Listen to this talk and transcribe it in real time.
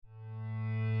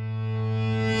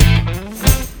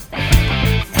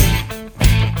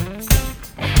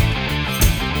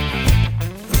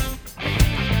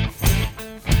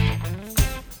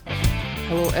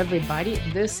everybody.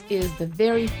 This is the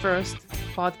very first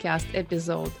podcast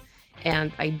episode,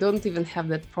 and I don't even have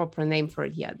that proper name for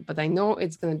it yet, but I know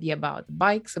it's going to be about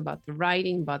bikes, about the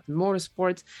riding, about the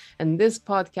motorsports, and this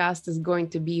podcast is going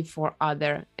to be for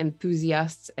other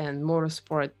enthusiasts and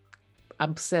motorsport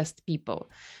obsessed people,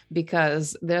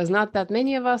 because there's not that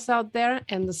many of us out there,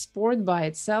 and the sport by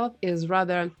itself is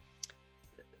rather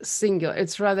singular.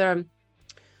 It's rather,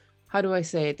 how do I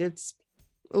say it? It's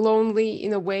lonely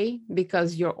in a way,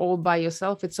 because you're all by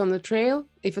yourself. It's on the trail.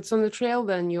 If it's on the trail,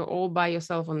 then you're all by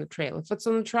yourself on the trail. If it's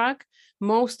on the track,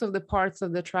 most of the parts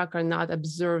of the track are not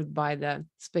observed by the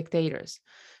spectators.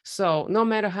 So no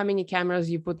matter how many cameras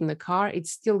you put in the car,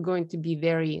 it's still going to be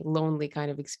very lonely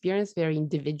kind of experience, very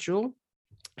individual.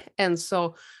 And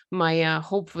so my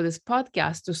hope for this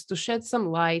podcast is to shed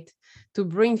some light, to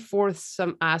bring forth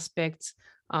some aspects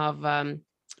of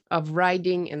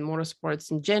riding and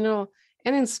motorsports in general,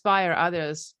 and inspire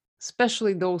others,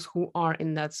 especially those who are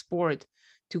in that sport,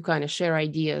 to kind of share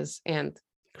ideas and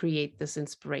create this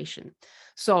inspiration.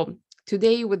 So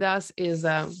today with us is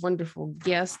a wonderful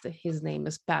guest. His name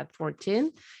is Pat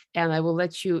Fortin, and I will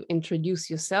let you introduce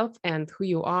yourself and who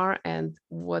you are and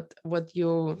what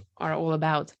you are all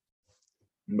about.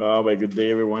 Well, good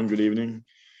day, everyone. Good evening.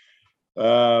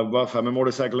 I'm a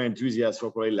motorcycle enthusiast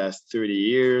for probably the last 30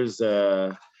 years.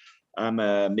 I'm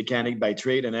a mechanic by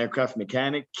trade, an aircraft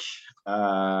mechanic.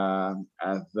 I've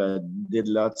did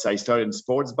lots. I started in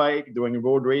sports bike, doing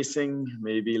road racing,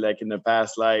 maybe like in the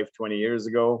past life, 20 years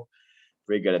ago.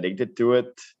 Very got addicted to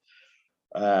it.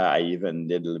 I even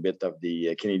did a little bit of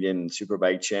the Canadian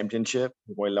Superbike Championship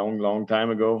a long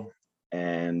time ago,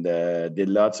 and did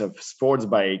lots of sports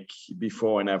bike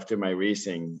before and after my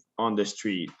racing on the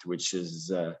street, which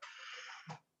is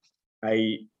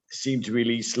I seem to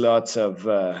release lots of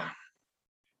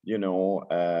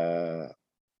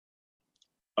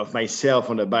of myself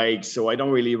on the bike. So I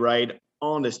don't really ride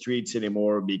on the streets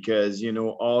anymore because,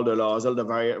 all the laws, all the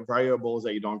variables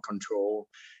that you don't control.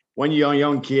 When you're a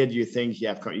young kid, you think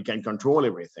you can control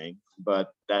everything,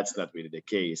 but that's not really the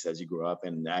case as you grow up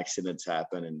and accidents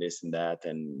happen and this and that.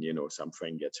 And, some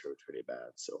friend gets hurt really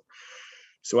bad.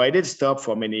 So I did stop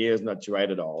for many years, not to ride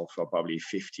at all. For probably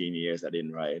 15 years, I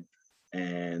didn't ride.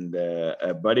 And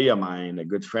a buddy of mine, a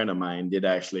good friend of mine, did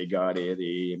actually got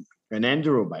an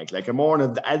enduro bike, like a more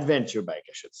an adventure bike,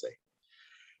 I should say.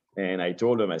 And I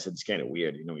told him, I said, it's kind of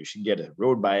weird. You should get a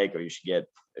road bike, or you should get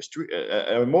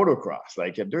a motocross,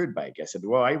 like a dirt bike. I said,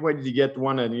 well, why did you get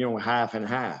one and, half and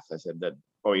half? I said, that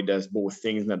probably does both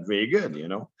things not very good.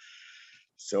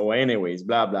 So anyways,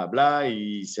 blah, blah, blah.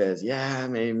 He says, yeah,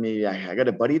 maybe I got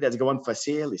a buddy that's going for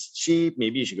sale. It's cheap.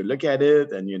 Maybe you should go look at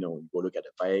it. And, go look at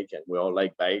the bike. And we all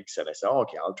like bikes. And I said,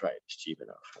 okay, I'll try it. It's cheap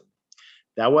enough. And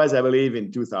that was, I believe,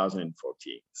 in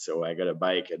 2014. So I got a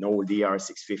bike, an old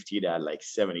DR650 that had like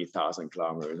 70,000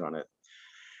 kilometers on it.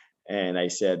 And I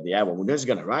said, yeah, well, we're just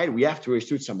going to ride. We have to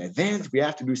shoot some events. We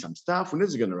have to do some stuff. We're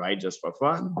just going to ride just for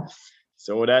fun.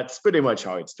 So that's pretty much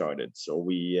how it started. So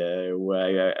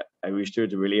I reached a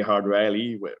really hard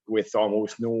rally with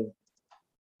almost no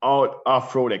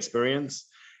off-road experience.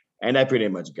 And I pretty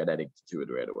much got addicted to it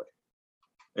right away.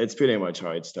 It's pretty much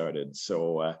how it started.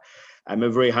 So I'm a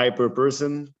very hyper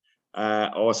person.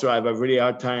 Also, I have a really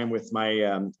hard time with my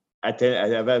I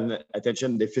have an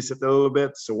attention deficit a little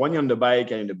bit. So when you're on the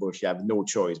bike and in the bush, you have no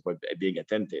choice but being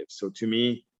attentive. So to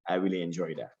me, I really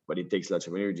enjoy that. But it takes lots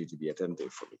of energy to be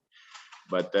attentive for me.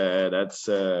 But that's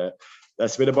a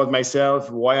bit about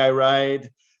myself, why I ride.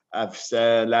 Last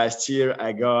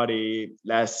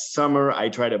summer, I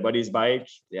tried a buddy's bike.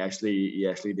 He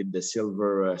actually did the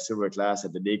silver class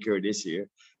at the Dacre this year.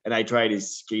 And I tried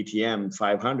his KTM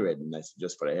 500, and that's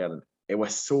just for the hell. It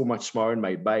was so much more in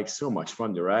my bike, so much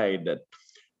fun to ride, that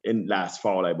in last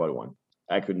fall, I bought one.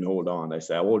 I couldn't hold on. I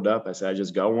said, hold up. I said, I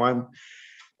just got one.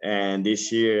 And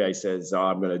this year I said,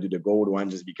 I'm going to do the gold one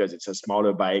just because it's a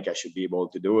smaller bike. I should be able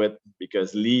to do it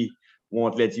because Lee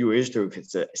won't let you register if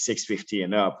it's a 650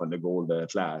 and up on the gold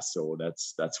class. So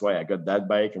that's why I got that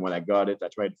bike. And when I got it, I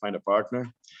tried to find a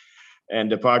partner.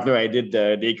 And the partner I did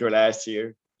the Dacre last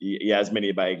year, he has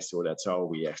many bikes. So that's how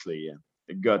we actually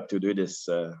got to do this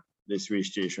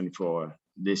registration for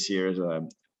this year's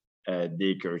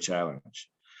Dacre challenge.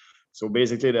 So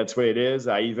basically, that's what it is.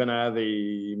 I even have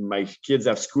my kids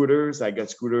have scooters. I got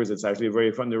scooters. It's actually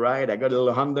very fun to ride. I got a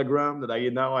little Honda Gram that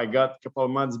I got a couple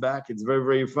of months back. It's very,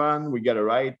 very fun. We got a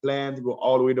ride plan to go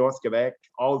all the way north Quebec,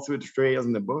 all through the trails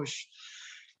in the bush.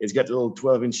 It's got little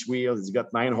 12-inch wheels. It's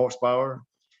got 9 horsepower.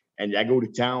 And I go to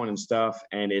town and stuff,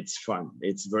 and it's fun.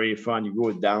 It's very fun. You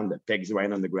go down, the pegs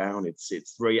right on the ground.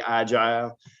 It's very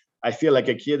agile. I feel like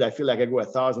a kid. I feel like I go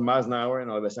 1,000 miles an hour, and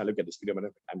all of a sudden I look at the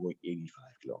speedometer. I'm going 85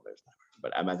 kilometers an hour,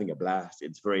 but I'm having a blast.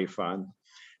 It's very fun,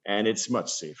 and it's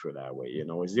much safer that way.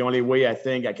 It's the only way I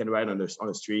think I can ride on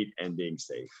the street and being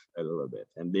safe a little bit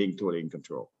and being totally in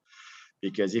control.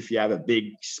 Because if you have a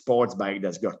big sports bike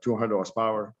that's got 200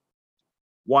 horsepower,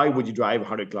 why would you drive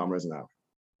 100 kilometers an hour?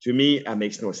 To me, that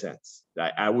makes no sense.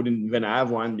 I wouldn't even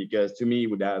have one because to me,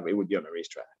 it would be on a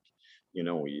racetrack.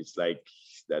 It's like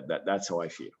that's how I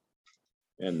feel.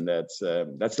 And that's a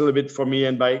little bit for me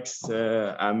and bikes.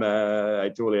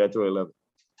 I totally love it.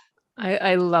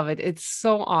 I love it. It's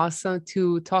so awesome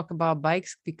to talk about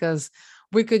bikes because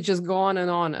we could just go on and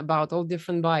on about all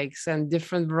different bikes and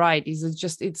different varieties.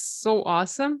 It's so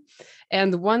awesome.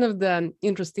 And one of the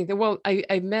interesting things, well,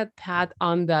 I met Pat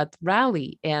on that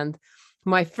rally, and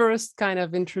my first kind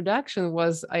of introduction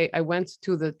was I went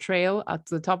to the trail at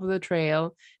the top of the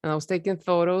trail and I was taking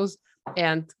photos,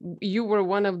 and you were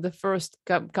one of the first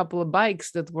couple of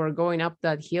bikes that were going up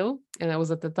that hill, and I was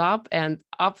at the top, and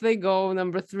up they go,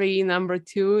 number 3, number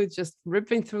 2, just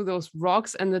ripping through those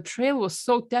rocks, and the trail was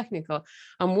so technical.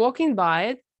 I'm walking by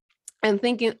it and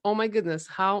thinking, oh my goodness,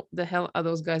 how the hell are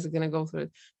those guys going to go through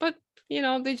it? But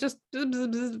they just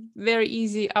very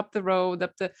easy up the road,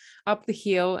 up the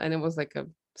hill, and it was like a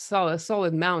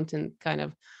solid mountain kind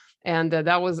of. And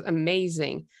that was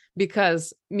amazing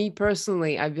because me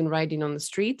personally, I've been riding on the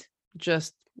street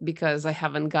just because I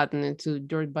haven't gotten into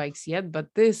dirt bikes yet, but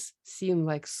this seemed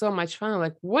like so much fun.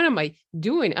 Like, what am I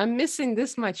doing? I'm missing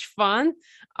this much fun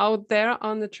out there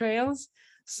on the trails.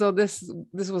 So this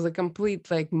was a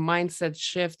complete like mindset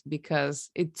shift because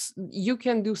you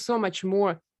can do so much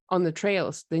more on the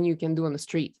trails than you can do on the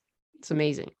street. It's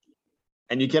amazing.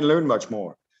 And you can learn much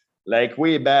more. Like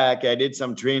way back, I did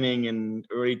some training in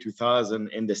early 2000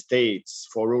 in the States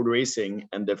for road racing.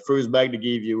 And the first bike they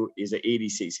give you is an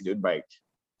 80cc dirt bike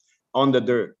on the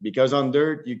dirt, because on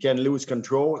dirt, you can lose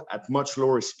control at much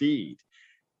lower speed.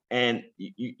 And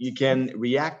you can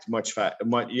react much faster.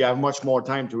 You have much more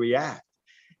time to react.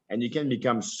 And you can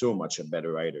become so much a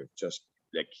better rider just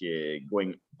like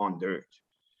going on dirt.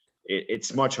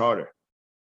 It's much harder.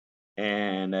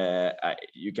 And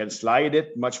you can slide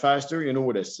it much faster.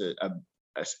 With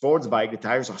a sports bike, the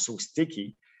tires are so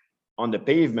sticky on the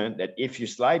pavement that if you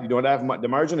slide, you don't have the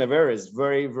margin of error is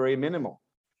very, very minimal.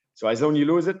 So as long as you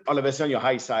lose it, all of a sudden you're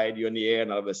high side, you're in the air,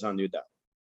 and all of a sudden you're down.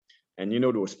 And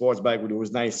those sports bike with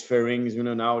those nice fairings,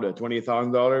 now the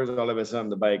 $20,000, all of a sudden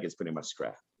the bike is pretty much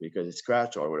scratched because it's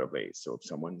scratched all over the place. So if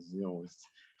someone's,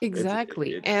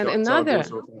 exactly. it's And it's all another goes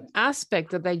so fast.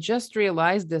 aspect that I just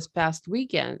realized this past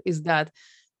weekend is that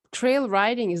trail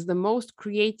riding is the most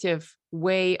creative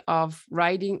way of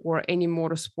riding or any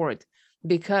motorsport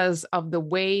because of the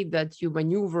way that you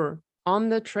maneuver on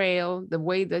the trail, the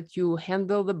way that you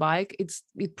handle the bike.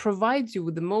 It provides you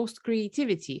with the most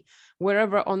creativity.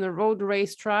 Wherever on a road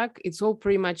racetrack, it's all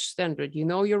pretty much standard. You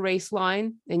know your race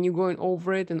line and you're going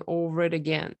over it and over it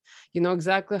again. You know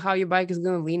exactly how your bike is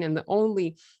going to lean, and the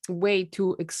only way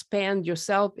to expand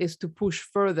yourself is to push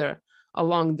further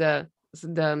along the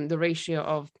ratio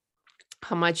of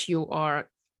how much you are,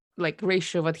 like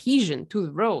ratio of adhesion to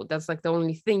the road. That's like the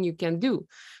only thing you can do.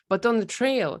 But on the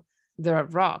trail, there are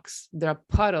rocks, there are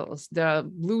puddles, there are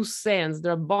loose sands,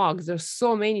 there are bogs, there's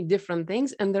so many different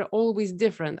things, and they're always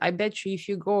different. I bet you if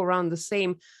you go around the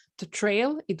same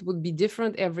trail, it would be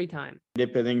different every time.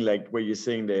 Depending like what you're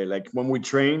saying there, like when we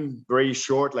train very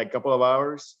short, like a couple of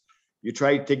hours, you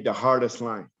try to take the hardest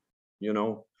line,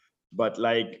 but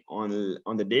like on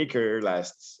the Dacre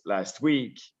last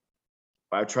week,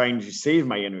 I'm trying to save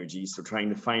my energy, so trying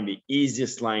to find the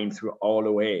easiest line through all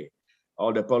the way.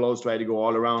 All the puddles, try to go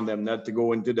all around them, not to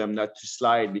go into them, not to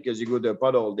slide, because you go to a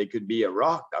puddle, there could be a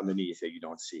rock underneath that you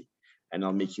don't see, and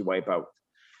it'll make you wipe out.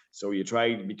 So you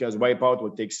try, because wipe out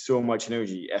will take so much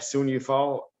energy. As soon as you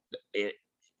fall,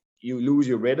 you lose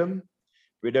your rhythm.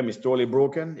 Rhythm is totally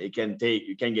broken. You can get,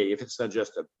 if it's not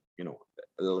just a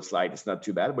little slide, it's not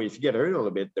too bad. But if you get hurt a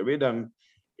little bit, the rhythm,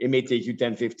 it may take you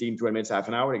 10, 15, 20 minutes, half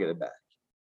an hour to get it back.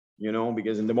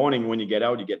 Because in the morning when you get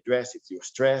out, you get dressed, if you're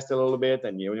stressed a little bit,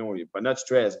 and but not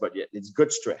stressed, but it's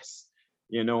good stress,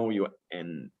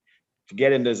 and to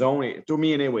get in the zone, to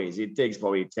me anyways, it takes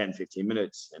probably 10, 15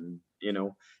 minutes. And,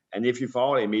 and if you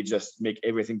fall, it may just make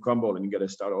everything crumble and you got to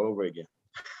start all over again.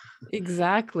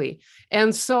 Exactly.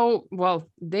 And so,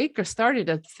 well, Dacre started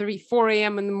at 4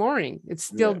 a.m. in the morning. It's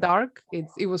still dark.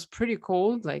 It was pretty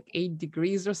cold, like 8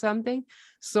 degrees or something.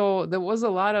 So there was a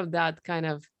lot of that kind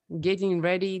of getting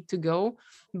ready to go.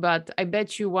 But I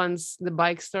bet you once the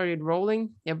bike started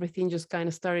rolling, everything just kind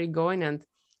of started going, and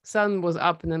sun was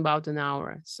up in about an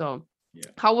hour. So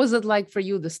how was it like for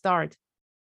you, the start?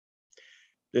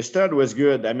 The start was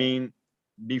good. I mean,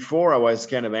 before I was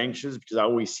kind of anxious because I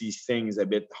always see things a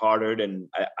bit harder than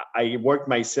I worked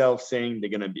myself saying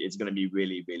it's gonna be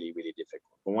really, really, really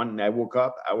difficult. But when I woke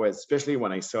up, I was, especially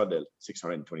when I saw the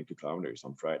 622 kilometers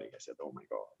on Friday, I said, "Oh my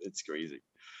God, it's crazy."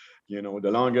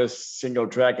 The longest single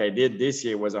track I did this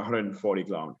year was 140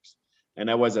 kilometers, and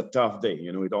that was a tough day.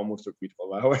 It almost took me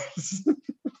 12 hours.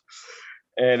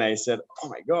 And I said, "Oh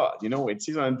my God, it's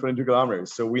 622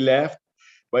 kilometers." So we left.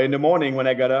 But in the morning when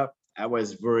I got up, I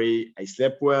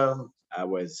slept well. I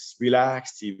was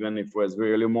relaxed, even if it was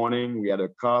very early morning. We had a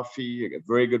coffee, a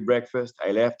very good breakfast.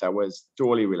 I left. I was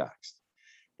totally relaxed.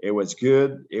 It was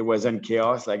good. It wasn't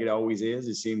chaos like it always is.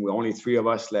 It seemed we only three of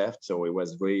us left. So it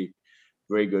was very,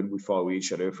 very good. We followed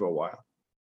each other for a while.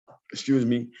 Excuse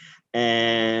me.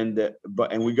 And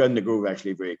we got in the groove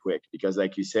actually very quick because,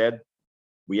 like you said,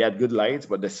 we had good lights,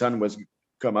 but the sun was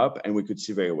come up and we could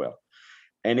see very well.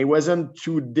 And it wasn't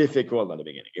too difficult at the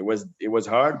beginning. It was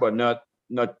hard, but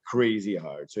not crazy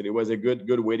hard. So it was a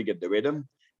good way to get the rhythm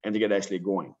and to get actually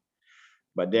going.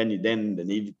 But then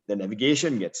the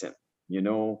navigation gets in. You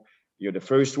know, you're the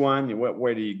first one.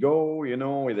 Where do you go?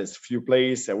 There's a few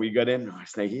places that we got in. Oh,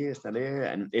 it's not here, it's not there,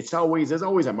 and there's always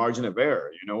a margin of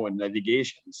error. In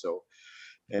navigation. So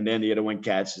and then the other one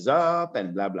catches up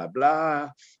and blah blah blah,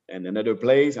 and another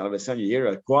place all of a sudden you hear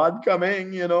a quad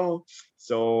coming.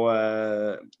 So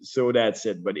that's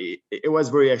it, but it was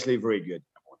actually very good.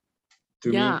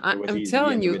 To Yeah, me it was I'm easy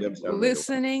telling and the you, rhythm started very well.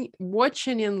 listening,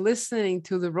 watching, and listening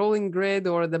to the rolling grid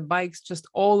or the bikes, just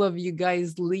all of you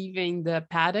guys leaving the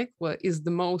paddock, is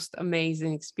the most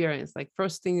amazing experience. Like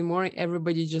first thing in the morning,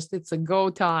 everybody just, it's a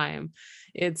go time.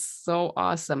 It's so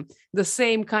awesome. The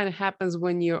same kind of happens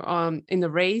when you're in the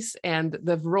race and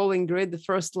the rolling grid, the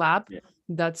first lap Yeah.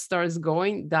 that starts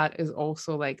going, that is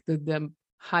also like the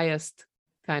highest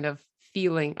kind of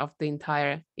feeling of the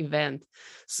entire event.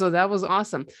 So that was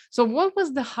awesome. So what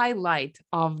was the highlight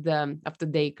of the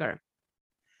Dacre?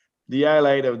 The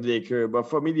highlight of the Dacre, but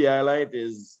for me the highlight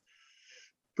is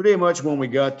pretty much when we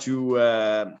got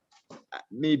to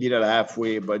maybe not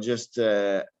halfway, but just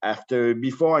after,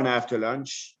 before and after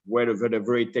lunch, where the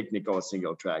very technical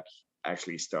single track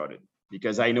actually started.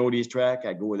 Because I know this track,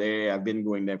 I go there, I've been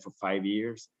going there for 5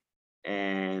 years,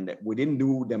 and we didn't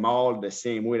do them all the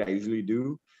same way that I usually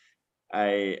do.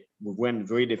 I went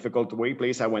very difficult way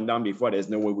place I went down before. There's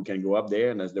no way we can go up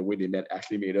there, and that's the way they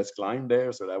actually made us climb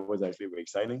there. So that was actually very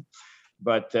exciting.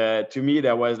 But to me,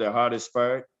 that was the hardest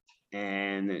part.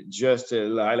 And just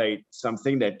to highlight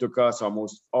something that took us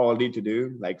almost all day to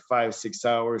do, like 5, 6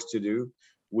 hours to do,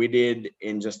 we did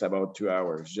in just about 2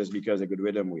 hours, just because of good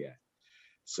rhythm we had.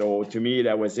 So to me,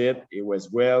 that was it. It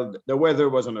was, well, the weather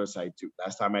was on our side too.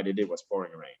 Last time I did it was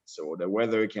pouring rain. So the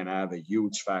weather can have a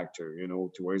huge factor,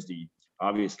 towards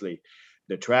obviously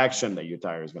the traction that your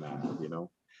tire is going to have.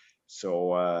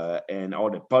 So and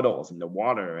all the puddles and the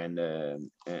water and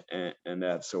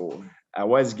that. So I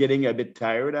was getting a bit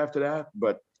tired after that,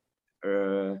 but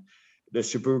uh, the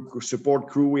support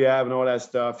crew we have and all that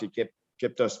stuff, it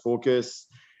kept us focused,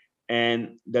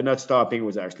 and the not stopping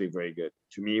was actually very good.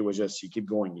 To me, it was just, you keep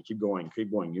going, you keep going,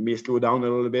 keep going. You may slow down a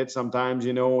little bit sometimes,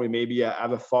 you maybe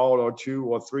have a fall or two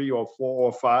or three or four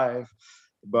or five,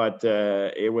 but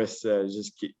it was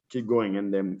just keep going.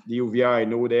 And the UVR I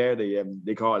know there,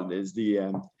 they call it, is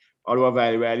the Ottawa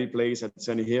Valley Rally place at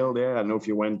Sunny Hill there. I don't know if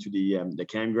you went to the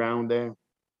campground there,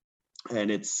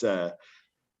 and it's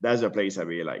that's a place I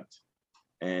really liked.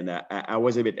 And I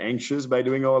was a bit anxious by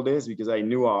doing all this because I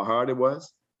knew how hard it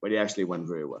was, but it actually went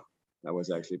very well. I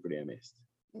was actually pretty amazed.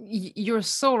 You're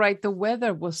so right. The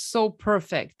weather was so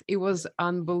perfect. It was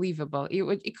unbelievable.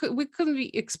 We couldn't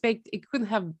expect it couldn't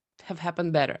have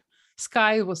happened better.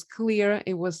 Sky was clear.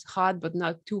 It was hot, but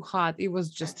not too hot. It was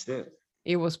just, That's it.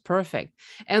 it was perfect.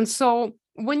 And so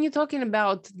when you're talking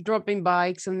about dropping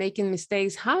bikes and making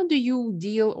mistakes, how do you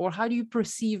deal or how do you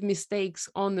perceive mistakes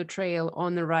on the trail,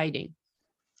 on the riding?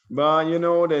 But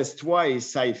there's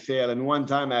twice I failed, and one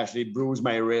time I actually bruised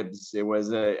my ribs. It was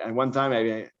and one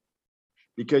time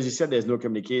because you said there's no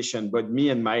communication, but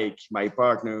me and Mike, my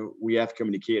partner, we have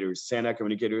communicators, Santa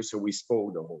communicators, so we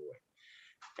spoke the whole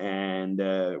way,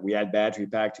 and we had battery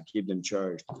pack to keep them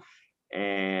charged,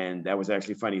 and that was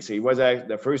actually funny. So it was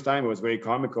the first time, it was very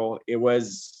comical. It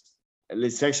was a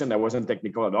section that wasn't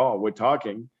technical at all. We're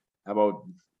talking about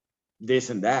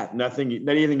this and that, nothing,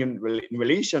 not even in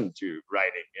relation to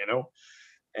writing.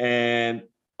 And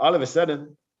all of a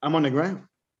sudden, I'm on the ground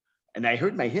and I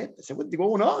hurt my hip. I said, "What's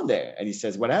going on there?" And he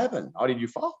says, "What happened? How did you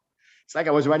fall?" It's like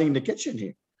I was writing in the kitchen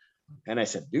here. And I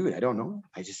said, "Dude, I don't know.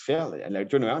 I just fell." And I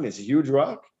turned around, it's a huge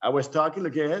rock. I was talking,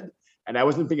 look ahead, and I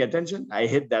wasn't paying attention. I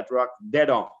hit that rock dead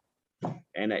on.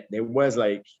 And there was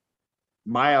like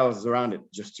miles around it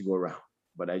just to go around,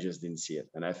 but I just didn't see it.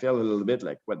 And I felt a little bit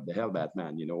like, what the hell,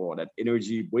 Batman, all that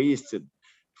energy wasted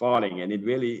falling. And it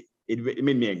made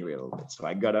me angry a little bit. So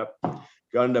I got up,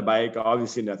 got on the bike.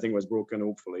 Obviously, nothing was broken,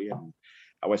 hopefully. And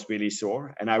I was really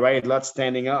sore. And I ride a lot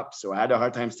standing up. So I had a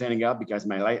hard time standing up because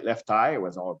my left thigh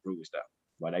was all bruised up.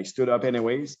 But I stood up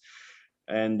anyways.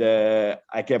 And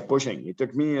I kept pushing. It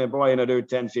took me probably another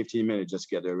 10, 15 minutes just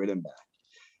to get the rhythm back.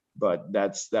 But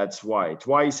that's why.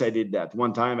 Twice I did that.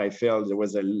 One time I fell. There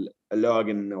was a log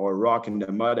or rock in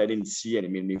the mud. I didn't see it.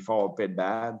 It made me fall a bit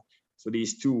bad. So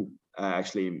these two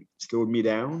actually slowed me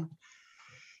down.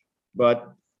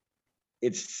 But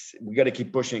we got to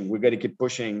keep pushing. We got to keep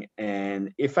pushing.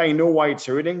 And if I know why it's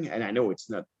hurting, and I know it's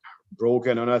not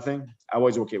broken or nothing, I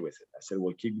was okay with it. I said,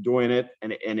 "We'll keep doing it,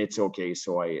 and it's okay."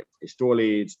 So it's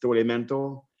totally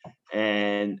mental,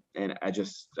 and I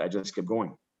just kept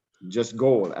going. Just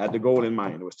goal. I had the goal in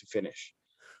mind was to finish.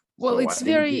 Well, So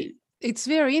I think it's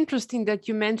very interesting that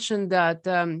you mentioned that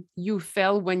you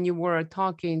fell when you were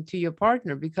talking to your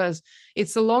partner, because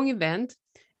it's a long event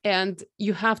and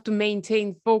you have to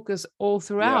maintain focus all yeah,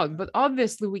 throughout. But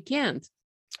obviously, we can't.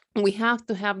 We have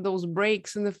to have those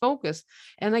breaks in the focus.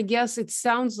 And I guess it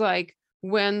sounds like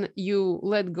when you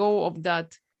let go of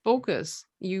that focus,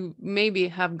 you maybe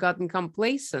have gotten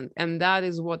complacent, and that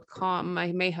is what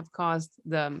may have caused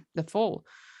the fall.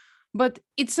 But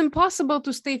it's impossible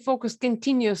to stay focused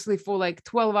continuously for like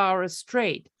 12 hours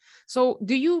straight. So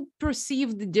do you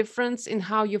perceive the difference in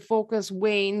how your focus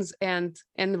wanes and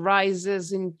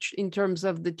rises in terms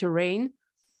of the terrain?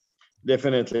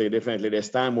 definitely. There's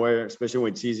time where, especially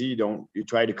when it's easy, you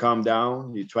try to calm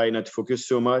down, you try not to focus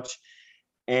so much.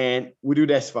 And we do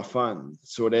this for fun.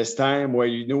 So there's time where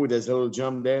there's a little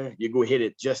jump there, you go hit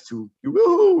it just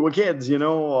woohoo, we're kids,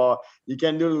 or you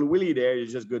can do a little wheelie there, you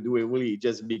just go do a wheelie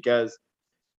just because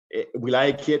we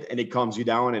like it and it calms you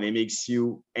down and it makes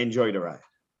you enjoy the ride.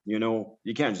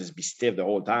 You can't just be stiff the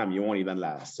whole time, you won't even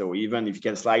last. So even if you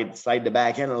can slide the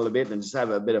back end a little bit and just have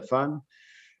a bit of fun.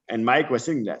 And Mike was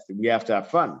saying that we have to have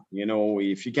fun.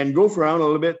 If you can goof around a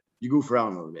little bit, you goof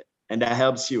around a little bit, and that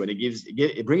helps you, and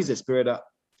it brings the spirit up.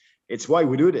 It's why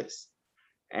we do this,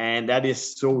 and that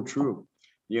is so true.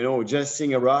 Just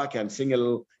seeing a rock and seeing a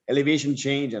little elevation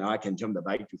change, and I can jump the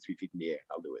bike to 3 feet in the air.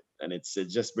 I'll do it, and it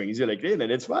just brings you like in,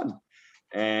 and it's fun.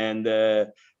 And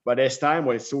but there's time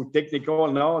where it's so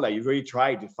technical now, like you really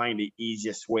try to find the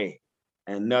easiest way,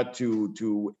 and not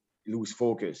to lose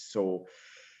focus. So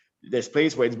this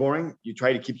place where it's boring, you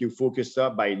try to keep you focused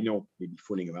up by, maybe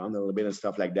fooling around a little bit and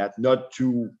stuff like that. Not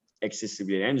too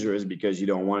excessively dangerous because you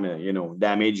don't want to,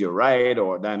 damage your ride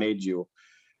or damage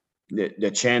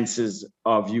the chances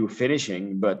of you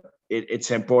finishing. But it's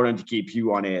important to keep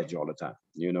you on edge all the time.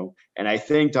 And I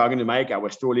think talking to Mike, I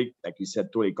was totally, like you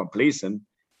said, totally complacent.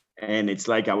 And it's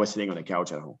like I was sitting on the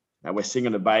couch at home. I was sitting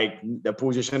on the bike. The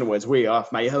position was way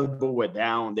off. My elbow went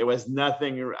down. There was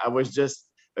nothing. I was just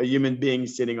a human being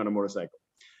sitting on a motorcycle,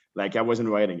 like I wasn't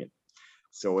riding it.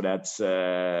 So that's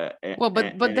well,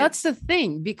 but that's the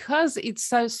thing, because it's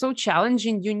so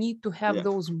challenging. You need to have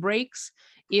those breaks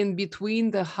in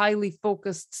between the highly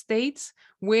focused states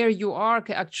where you are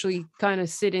actually kind of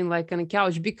sitting like on a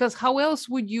couch, because how else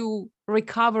would you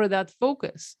recover that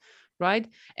focus, right?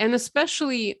 And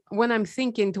especially when I'm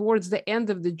thinking towards the end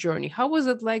of the journey, how was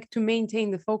it like to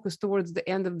maintain the focus towards the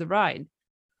end of the ride?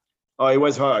 Oh, it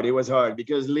was hard. It was hard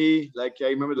because Lee, like I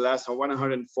remember the last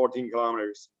 114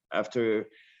 kilometers after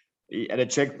at a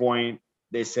checkpoint,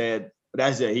 they said,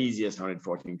 that's the easiest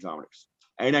 114 kilometers.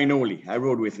 And I know Lee, I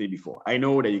rode with Lee before. I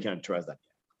know that you can't trust that.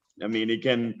 I mean, it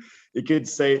could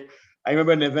say, I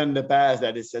remember an event in the past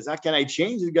that it says, can I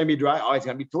change? It's going to be dry. Oh, it's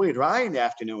going to be totally dry in the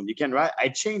afternoon. You can ride. I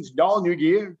changed all new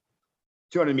gear,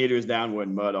 200 meters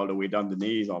downward mud all the way down the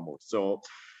knees almost. So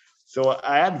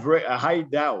I had a high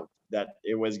doubt that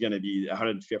it was going to be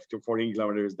 114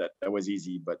 kilometers, that was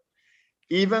easy. But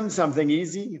even something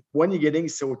easy, when you're getting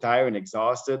so tired and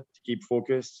exhausted to keep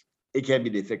focused, it can be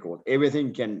difficult.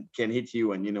 Everything can hit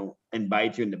you and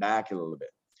bite you in the back a little bit.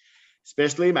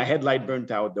 Especially my headlight burnt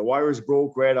out. The wires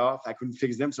broke right off. I couldn't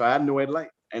fix them, so I had no headlight.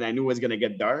 And I knew it was going to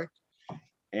get dark.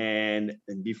 And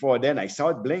before then, I saw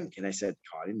it blink, and I said,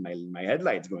 Colin, my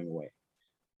headlight's going away.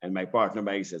 And my partner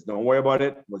Mike says, don't worry about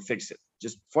it. We'll fix it.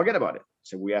 Just forget about it.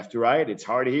 So we have to ride. It's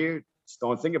hard here. Just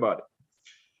don't think about it.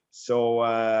 So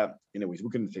anyways, we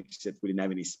couldn't fix it. We didn't have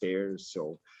any spares.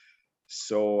 So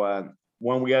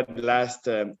when we had the last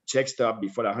check stop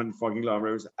before the 140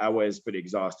 kilometers, I was pretty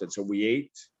exhausted. So we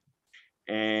ate.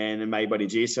 And my buddy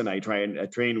Jason, I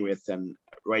train with and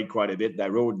ride quite a bit. I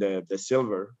rode the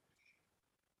silver.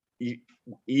 he,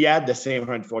 he had the same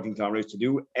 114 kilometers to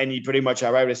do, and he pretty much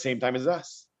arrived at the same time as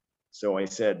us. So I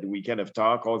said, we kind of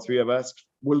talk, all three of us.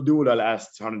 We'll do the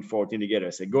last 114 together.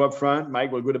 I said, go up front,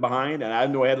 Mike will go to behind, and I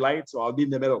have no headlights, so I'll be in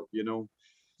the middle,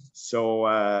 So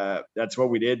that's what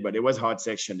we did. But it was hard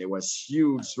section. There was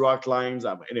huge rock climbs.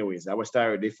 Anyways, I was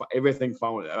tired.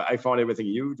 I found everything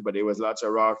huge, but there was lots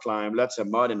of rock climb, lots of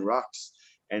mud and rocks,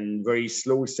 and very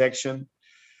slow section.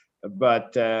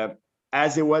 But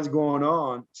as it was going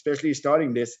on, especially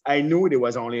starting this, I knew there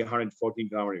was only 114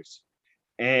 kilometers.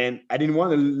 And I didn't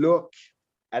want to look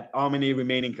at how many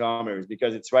remaining kilometers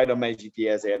because it's right on my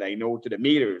GPS and I know to the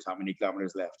meters how many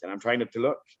kilometers left. And I'm trying not to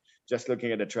look, just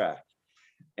looking at the track.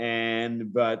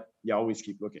 But you always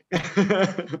keep looking.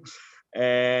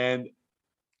 And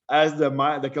as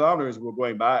the kilometers were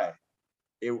going by,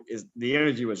 the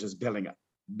energy was just building up.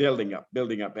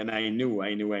 And I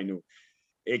knew.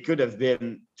 It could have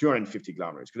been 250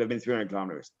 kilometers, could have been 300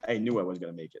 kilometers. I knew I was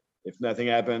going to make it. If nothing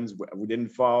happens, we didn't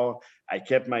fall. I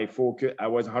kept my focus. I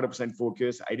was 100%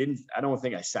 focused. I don't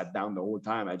think I sat down the whole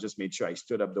time. I just made sure I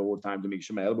stood up the whole time to make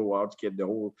sure my elbow was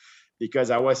out, because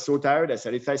I was so tired. I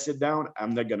said, if I sit down,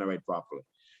 I'm not going to ride properly.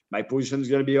 My position is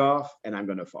going to be off and I'm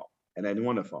going to fall. And I didn't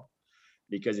want to fall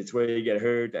because it's where you get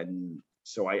hurt. And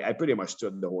so I pretty much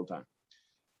stood the whole time.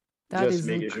 That just is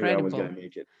making incredible. sure I was going to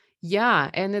make it. Yeah,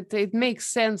 and it makes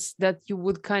sense that you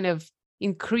would kind of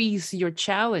increase your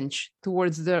challenge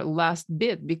towards the last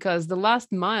bit because the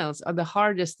last miles are the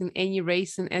hardest in any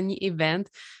race, in any event,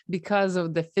 because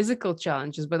of the physical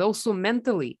challenges, but also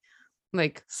mentally.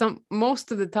 Like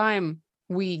most of the time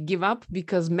we give up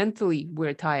because mentally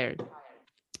we're tired.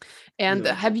 And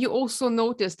Exactly. have you also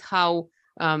noticed how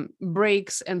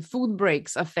breaks and food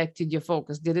breaks affected your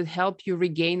focus? Did it help you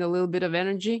regain a little bit of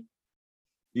energy?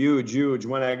 Huge.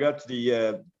 When I got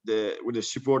to with the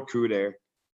support crew there,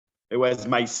 it was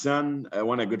my son,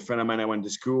 one a good friend of mine I went to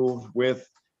school with,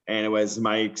 and it was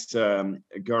Mike's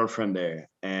girlfriend there,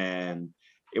 and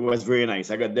it was very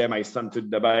nice. I got there, my son took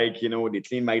the bike, they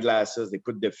cleaned my glasses, they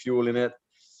put the fuel in it,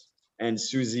 and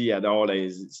Susie had all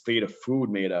his plate of food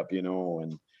made up,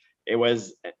 and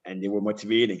and they were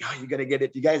motivating. Oh, you gotta get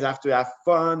it. You guys have to have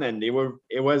fun, and it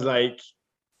was like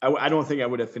I don't think I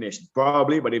would have finished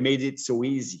probably, but it made it so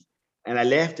easy. And I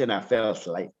left and I felt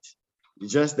light.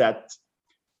 Just that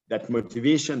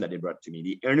motivation that they brought to me,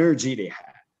 the energy they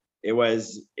had, it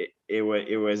was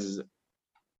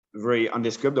very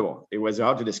undescribable. It was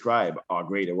hard to describe how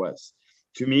great it was.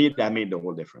 To me, that made the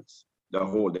whole difference. The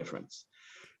whole difference.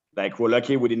 Like we're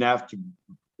lucky we didn't have to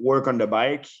work on the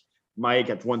bike. Mike,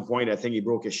 at one point, I think he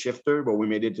broke his shifter, but we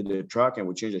made it to the truck and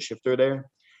we changed the shifter there.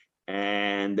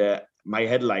 And my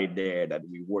headlight there that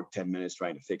we worked 10 minutes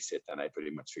trying to fix it, and I pretty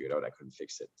much figured out I couldn't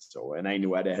fix it. So, and I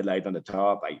knew I had a headlight on the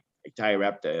top. I tie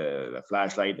wrapped the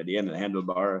flashlight at the end of the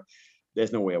handlebar.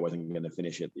 There's no way I wasn't going to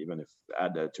finish it, even if I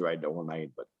had to ride the whole night.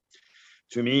 But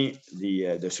to me,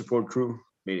 the support crew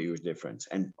made a huge difference.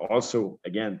 And also,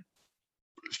 again,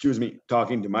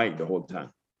 talking to Mike the whole time.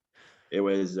 It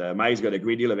was Mike's got a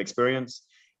great deal of experience.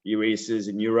 He races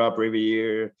in Europe every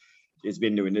year. He's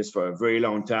been doing this for a very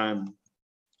long time,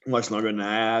 much longer than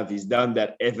I have. He's done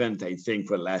that event, I think,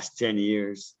 for the last 10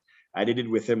 years. I did it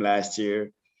with him last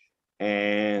year.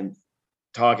 And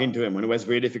talking to him, when it was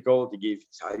very difficult, you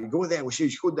go there, we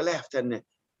should go to the left, and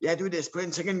do this, put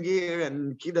in second gear,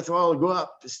 and keep the throttle, go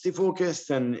up, stay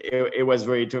focused. And it was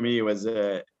very, to me, it was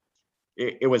good.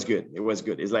 It was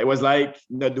good. It was like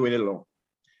not doing it alone,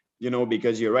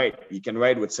 because you're right. You can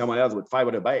ride with someone else with 5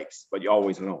 other bikes, but you're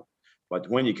always alone. But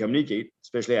when you communicate,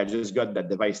 especially I just got that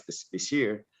device this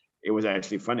year, it was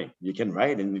actually funny. You can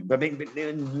ride but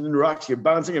in rocks, you're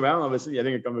bouncing around, obviously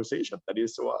having a conversation. That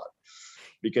is so odd.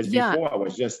 Because before I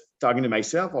was just talking to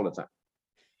myself all the time.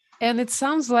 And it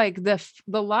sounds like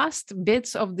the last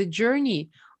bits of the journey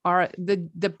are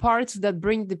the parts that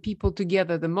bring the people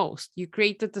together the most. You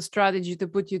created a strategy to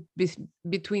put you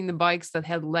between the bikes that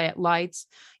had lights.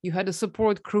 You had a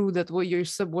support crew that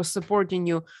was supporting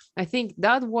you. I think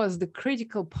that was the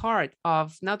critical part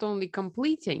of not only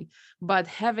completing, but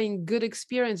having good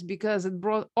experience, because it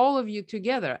brought all of you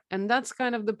together. And that's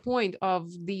kind of the point of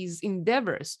these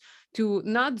endeavors, to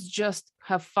not just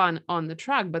have fun on the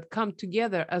track, but come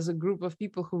together as a group of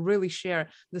people who really share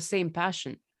the same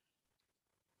passion.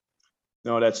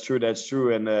 No, that's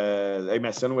true. And like my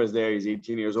son was there, he's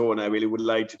 18 years old, and I really would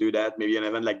like to do that, maybe an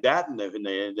event like that in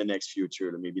the next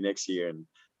future, maybe next year. And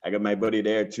I got my buddy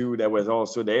there too that was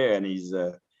also there, and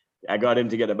I got him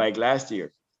to get a bike last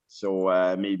year.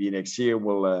 So maybe next year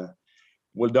we'll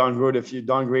downgrade a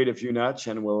few notch,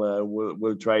 and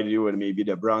we'll try to do it, maybe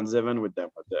the bronze event with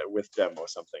them or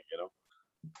something.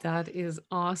 That is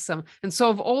awesome. And so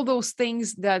of all those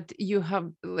things that you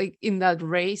have like in that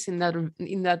race, in that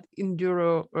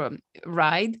enduro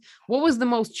ride, what was the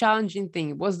most challenging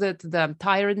thing? Was it the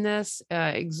tiredness,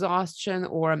 exhaustion,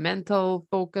 or mental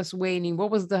focus waning?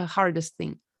 What was the hardest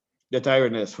thing? The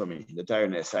tiredness for me, the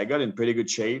tiredness. I got in pretty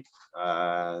good shape.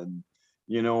 Last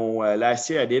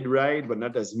year I did ride, but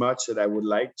not as much that I would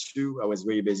like to. I was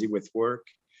very busy with work.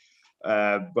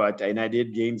 But I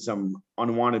did gain some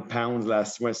unwanted pounds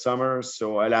summer.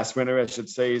 So last winter, I should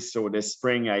say. So this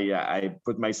spring, I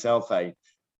put myself.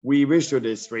 We registered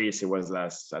this race. It was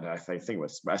last. I think it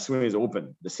was as soon as it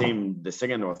opened. The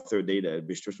second or third day that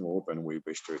registration will open, we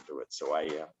registered to it. So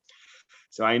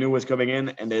I knew it was coming in,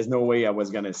 and there's no way I was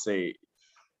gonna say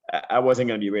I wasn't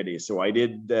going to be ready. So I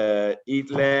did eat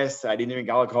less. I didn't drink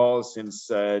alcohol since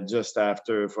just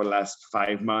after for the last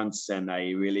 5 months. And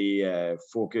I really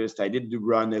focused. I did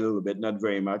run a little bit, not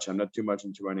very much. I'm not too much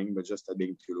into running, but just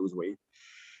being to lose weight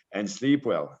and sleep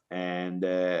well.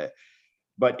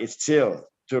 But it still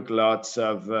took lots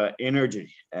of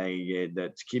energy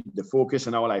to keep the focus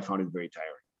and all. I found it very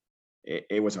tiring.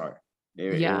 It was hard.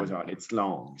 It Yeah. was hard. It's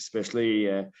long, especially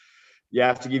you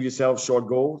have to give yourself short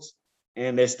goals.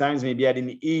 And there's times maybe I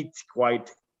didn't eat quite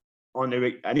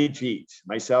I need to eat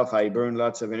myself. I burn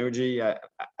lots of energy.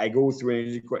 I go through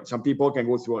energy. Some people can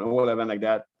go through an whole event like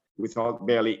that without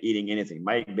barely eating anything.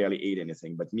 Mike barely ate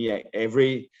anything, but me,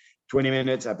 every 20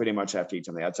 minutes, I pretty much have to eat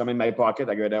something. I had some in my pocket.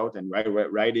 I get out and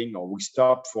riding, or we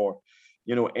stop for,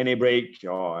 any break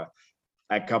or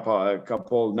a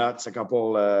couple nuts, a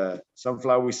couple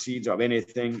sunflower seeds of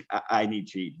anything. I need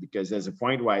to eat because there's a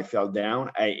point where I fell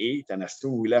down. I ate, and as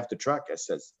soon as we left the truck, I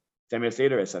said, 10 minutes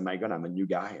later, I said, "My God, I'm a new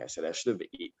guy." I said, "I should have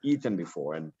eaten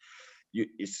before." And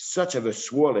it's such of a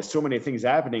swirl. There's so many things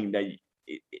happening that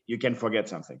you can forget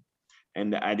something,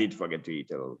 and I did forget to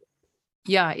eat a little bit.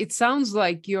 Yeah, it sounds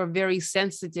like you're very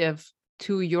sensitive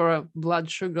to your blood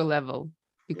sugar level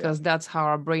Yeah. because that's how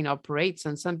our brain operates.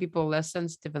 And some people are less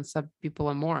sensitive and some people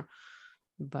are more.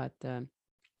 But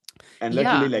And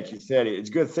luckily, yeah, like you said, it's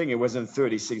a good thing it wasn't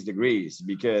 36 degrees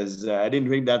because I didn't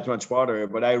drink that much water,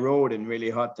 but I rode in really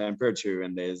hot temperature.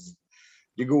 And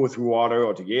you go through water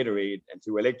or to Gatorade and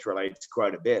through electrolytes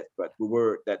quite a bit. But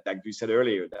like you said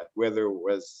earlier, that weather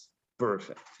was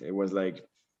perfect. It was like,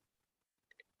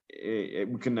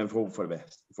 we couldn't have hoped for the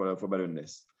best, for better than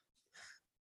this.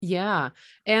 yeah.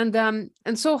 And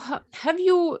so have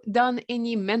you done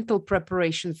any mental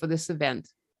preparation for this event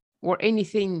or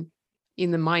anything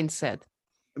in the mindset?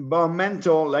 But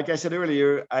mental, like I said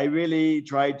earlier, I really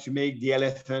tried to make the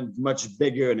elephant much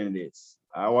bigger than it is.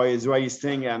 I always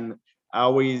think, and I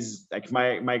always, like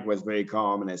Mike was very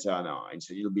calm, and I said, "Oh, no," and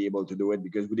so you'll be able to do it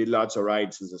because we did lots of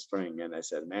rides since the spring. And I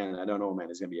said, "Man, I don't know, man,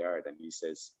 it's gonna be hard." And he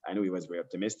says, I knew he was very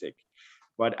optimistic,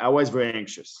 but I was very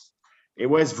anxious. It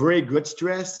was very good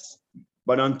stress,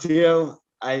 but until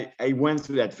I went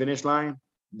through that finish line,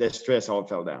 the stress all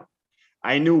fell down.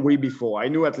 I knew way before. I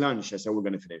knew at lunch. I said, "We're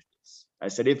going to finish this." I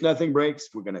said, "If nothing breaks,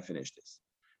 we're going to finish this,"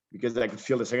 because I could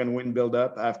feel the second wind build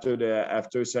up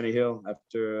after Sunny Hill,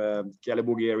 after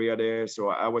Calibogue area there. So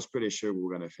I was pretty sure we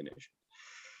were going to finish.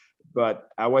 But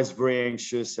I was very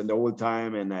anxious and the whole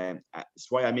time, and that's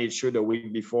why I made sure the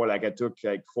week before, like I took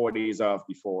like 4 days off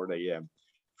before the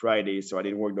Friday, so I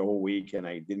didn't work the whole week, and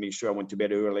I did make sure I went to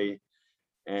bed early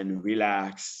and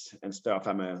relax and stuff.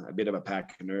 I'm a bit of a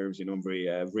pack of nerves, I'm very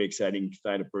exciting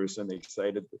kind of person,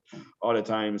 excited all the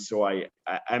time. So I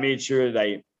made sure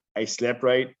that I slept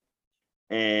right.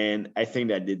 And I think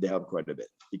that did help quite a bit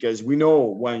because we know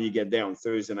when you get there on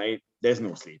Thursday night, there's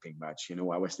no sleeping much. I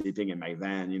was sleeping in my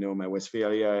van, my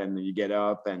Westphalia, and you get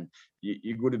up and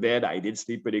you go to bed. I did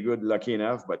sleep pretty good, lucky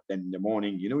enough. But then in the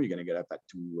morning, you're going to get up at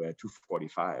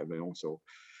 2:45, so.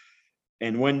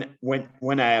 And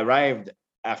when I arrived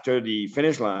after the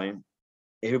finish line,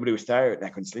 everybody was tired. I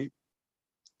couldn't sleep.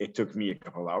 It took me a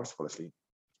couple of hours to fall asleep.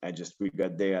 We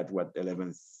got there at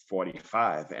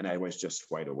 11:45, and I was just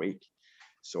wide awake.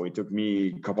 So it took me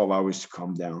a couple of hours to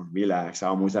calm down, relax. I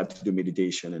almost had to do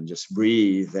meditation and just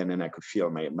breathe, and then I could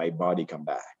feel my body come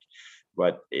back.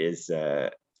 But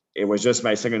it was just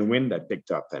my second wind that picked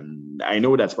up, and I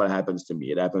know that's what happens to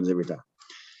me. It happens every time.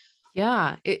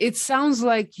 Yeah, it sounds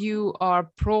like you are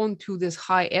prone to this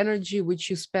high energy, which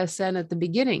you said at the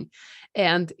beginning.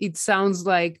 And it sounds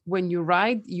like when you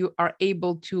ride, you are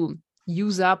able to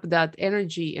use up that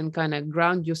energy and kind of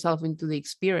ground yourself into the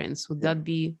experience. Would that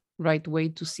be right way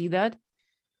to see that?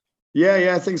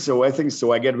 Yeah, I think so.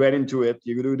 I get right into it.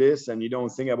 You do this and you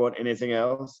don't think about anything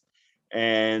else.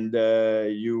 And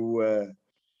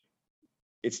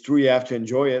it's true you have to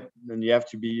enjoy it, and you have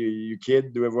to be you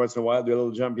kid, do every once in a while, do a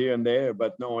little jump here and there.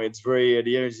 But no, it's very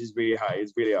the energy is very high.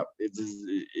 It's really up.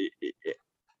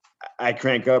 I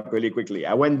crank up really quickly.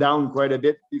 I went down quite a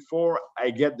bit before I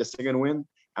get the second win.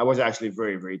 I was actually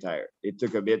very, very tired. It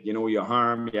took a bit, your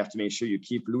arm, you have to make sure you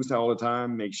keep loose all the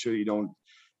time, make sure you don't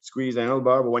squeeze the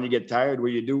handlebar. But when you get tired,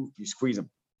 what you do, you squeeze them.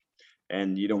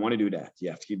 And you don't want to do that. You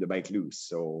have to keep the bike loose.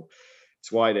 So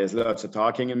it's why there's lots of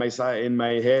talking in my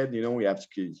head. You have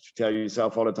to tell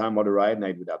yourself all the time how to ride, and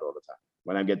I do that all the time.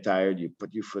 When I get tired, you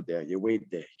put your foot there, you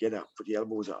wait there, get up, put your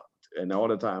elbows up. And all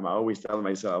the time, I always tell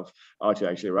myself how to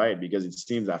actually ride, because it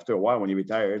seems after a while, when you get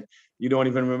tired, you don't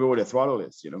even remember where the throttle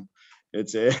is.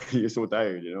 It's you're so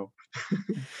tired. Am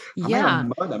I Yeah,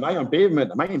 on mud? Am I on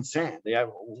pavement? Am I in sand? Yeah,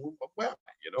 where am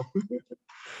I?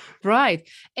 right.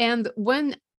 And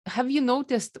when have you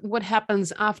noticed what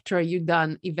happens after you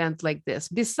done event like this,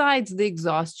 besides the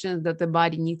exhaustion that the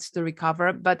body needs to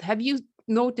recover? But have you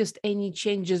noticed any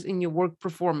changes in your work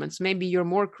performance? Maybe you're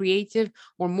more creative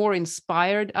or more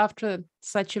inspired after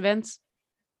such events?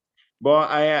 Well,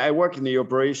 I work in the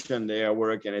operation there. I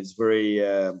work, and it's very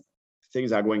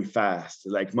things are going fast.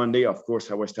 Like Monday, of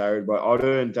course, I was tired, but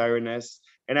other than tiredness,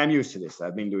 and I'm used to this.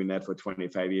 I've been doing that for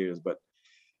 25 years. But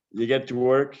you get to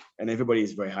work, and everybody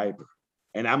is very hyper,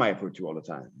 and I'm hyper too all the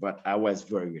time. But I was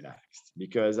very relaxed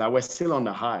because I was still on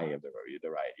the high of the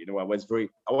ride.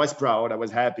 I was proud, I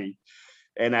was happy,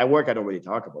 and at work I don't really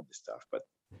talk about this stuff, but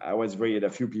I was very. A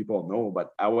few people know,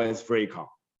 but I was very calm,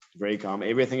 very calm.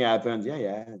 Everything happens. Yeah,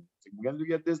 yeah. We're gonna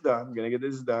get this done. We're gonna get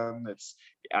this done.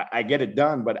 I get it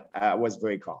done, but I was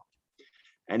very calm,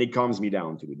 and it calms me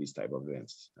down to do these type of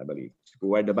events. I believe to go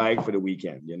ride the bike for the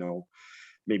weekend.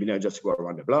 Maybe not just to go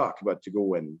around the block, but to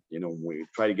go and we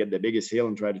try to get the biggest hill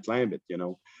and try to climb it.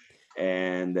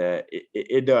 And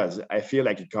it does. I feel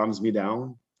like it calms me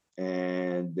down,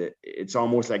 and it's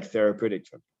almost like therapeutic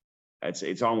for me.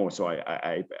 It's almost so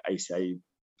I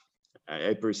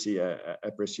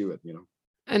pursue it.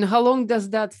 And how long does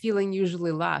that feeling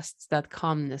usually last, that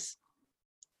calmness?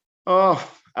 Oh,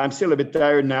 I'm still a bit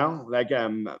tired now.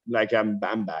 I'm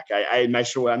back. My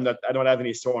shoulder. I don't have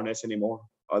any soreness anymore,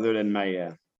 other than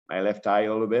my left eye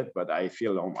a little bit. But I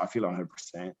feel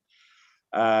 100%.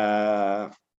 Uh,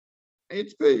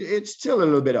 it's still a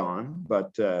little bit on,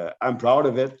 but I'm proud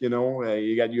of it.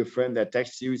 You got your friend that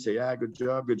texts you, say, "Yeah, good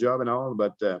job," and all.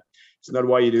 But it's not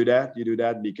why you do that. You do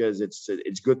that because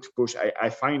it's good to push. I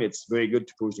find it's very good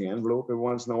to push the envelope every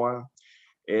once in a while.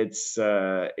 It's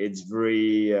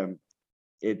very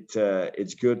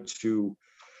it's good to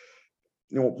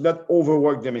not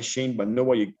overwork the machine, but know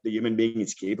what the human being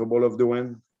is capable of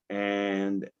doing.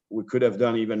 And we could have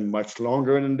done even much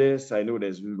longer than this. I know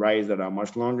there's rides that are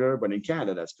much longer, but in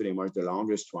Canada, that's pretty much the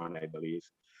longest one, I believe.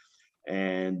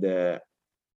 And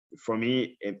for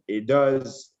me, it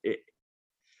does.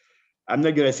 I'm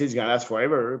not gonna say it's gonna last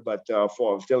forever, but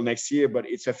for till next year. But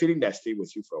it's a feeling that stays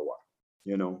with you for a while,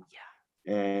 you know.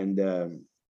 And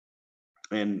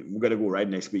we're gonna go right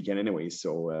next weekend anyway,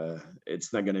 so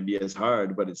it's not gonna be as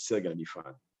hard, but it's still gonna be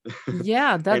fun.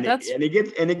 Yeah, and it, that's and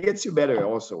it gets you better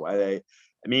also.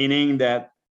 Meaning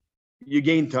that you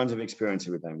gain tons of experience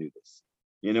every time you do this.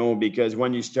 Because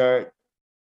when you start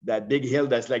that big hill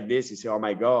that's like this, you say, "Oh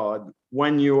my God!"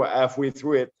 When you're halfway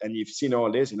through it and you've seen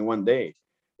all this in one day,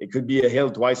 it could be a hill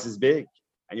twice as big,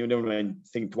 and you don't even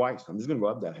think twice. I'm just gonna go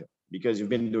up that hill because you've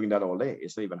been doing that all day.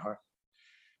 It's not even hard.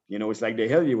 It's like the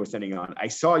hill you were standing on. I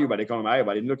saw you by the corner of my eye,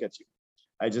 but I didn't look at you.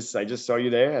 I just saw you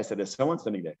there. I said, "There's someone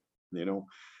standing there,"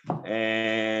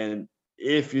 And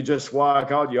if you just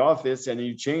walk out the office and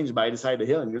you change by the side of the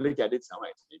hill and you look at it, some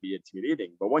maybe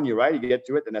intimidating. But when you're right, you get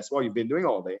to it, and that's what you've been doing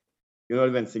all day. You don't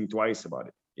even think twice about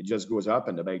it. It just goes up,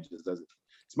 and the bike just does it.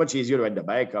 It's much easier to ride the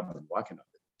bike up than walking up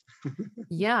it.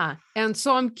 yeah. And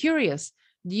so I'm curious,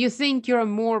 do you think you're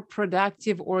more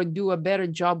productive or do a better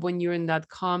job when you're in that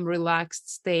calm,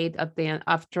 relaxed state at the end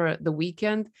after the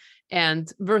weekend,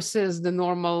 and versus the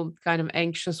normal kind of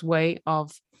anxious way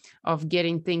of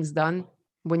getting things done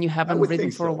when you I haven't would ridden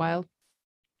think for a so. while?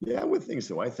 Yeah, I would think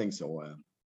so. I think so.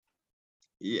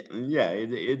 Yeah,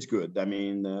 it's good. I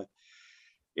mean,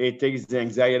 it takes the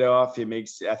anxiety off.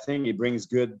 I think it brings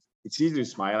good. It's easy to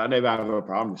smile. I never have a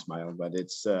problem to smile, but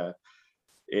it's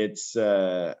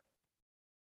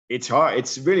it's hard.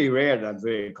 It's really rare that I'm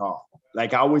very calm.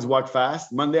 Like I always walk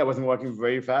fast. Monday I wasn't walking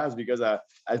very fast because I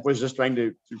was just trying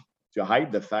to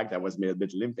hide the fact I was a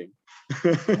bit limping.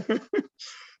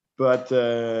 But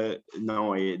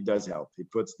no, it does help.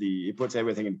 It puts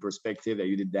everything in perspective. That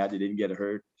you did that, you didn't get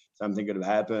hurt. Something could have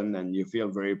happened, and you feel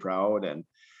very proud. And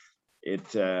it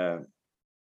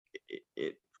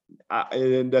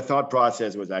And the thought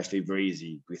process was actually very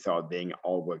easy without being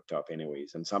all worked up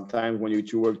anyways. And sometimes when you're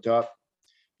too worked up,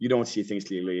 you don't see things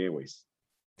clearly anyways.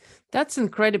 That's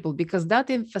incredible because that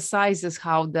emphasizes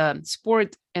how the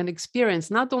sport and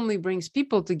experience not only brings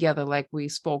people together, like we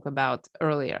spoke about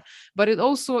earlier, but it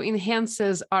also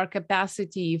enhances our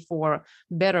capacity for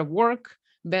better work,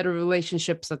 better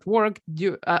relationships at work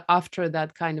after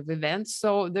that kind of event.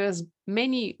 So there's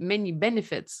many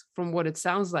benefits from what it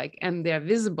sounds like, and they're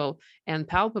visible and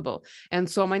palpable. And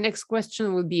so my next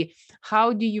question would be,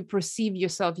 how do you perceive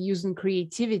yourself using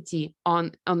creativity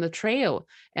on the trail,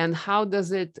 and how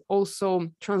does it also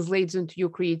translate into your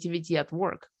creativity at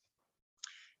work?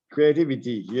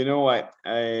 Creativity,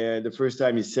 the first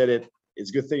time you said it, it's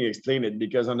a good thing you explained it,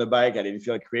 because on the bike I didn't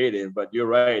feel creative, but you're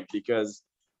right, because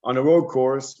on a road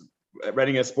course,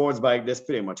 riding a sports bike, there's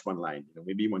pretty much one line.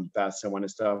 Maybe when you pass someone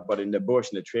and stuff, but in the bush,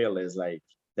 in the trail, there's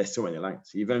so many lines.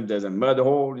 Even if there's a mud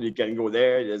hole, you can go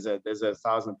there. There's a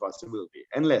thousand possibilities,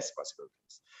 endless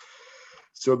possibilities.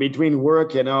 So between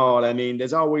work and all, I mean,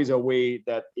 there's always a way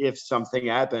that if something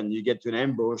happened, you get to an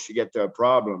ambush, you get to a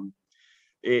problem,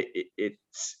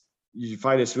 it's you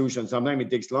find a solution. Sometimes it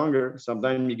takes longer.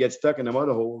 Sometimes you get stuck in a mud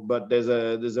hole, but there's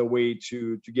a way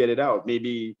to get it out.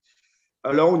 Maybe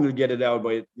alone you'll get it out,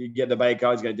 but you get the bike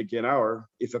out, it's going to take you an hour.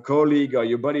 If a colleague or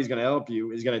your buddy is going to help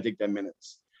you, it's going to take 10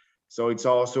 minutes. So it's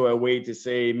also a way to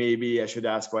say, maybe I should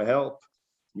ask for help.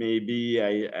 Maybe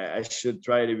I should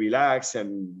try to relax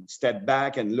and step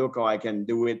back and look how I can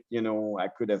do it. I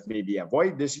could have maybe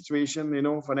avoid this situation,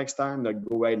 for next time, not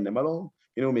go right in the middle,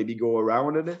 maybe go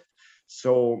around it.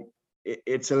 So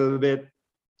it's a little bit,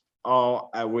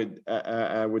 I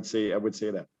would say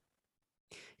that.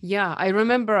 Yeah, I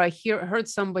remember heard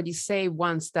somebody say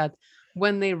once that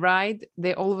when they ride,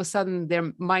 they all of a sudden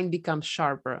their mind becomes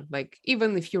sharper. Like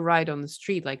even if you ride on the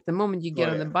street, like the moment you get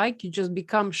Oh, on the yeah. bike, you just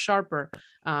become sharper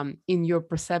in your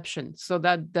perception. So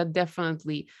that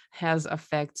definitely has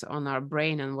effects on our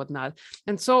brain and whatnot.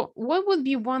 And so, what would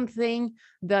be one thing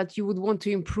that you would want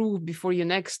to improve before your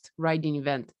next riding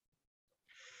event?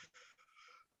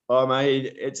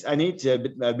 I need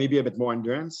to maybe a bit more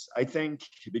endurance, I think,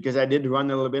 because I did run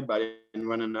a little bit, but I didn't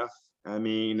run enough. I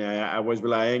mean, I was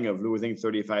relying of losing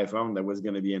 35 pounds. That was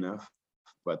going to be enough,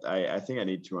 but I think I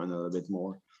need to run a little bit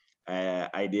more.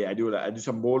 I do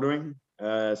some bouldering,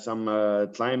 some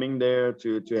climbing there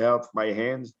to help my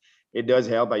hands. It does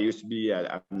help. I used to be.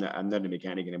 I'm not a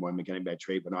mechanic anymore. I'm a mechanic by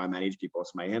trade, but now I manage people,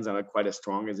 so my hands are not quite as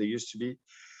strong as they used to be.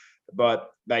 But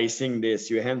by seeing this,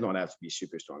 your hands don't have to be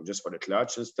super strong just for the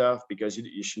clutch and stuff, because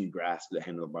you shouldn't grasp the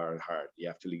handlebar hard. You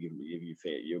have to leave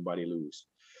your body loose.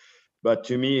 But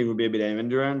to me, it would be a bit of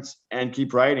endurance and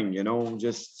keep riding,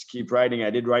 just keep riding.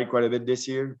 I did ride quite a bit this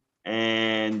year.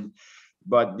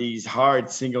 But these hard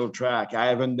single track, I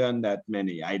haven't done that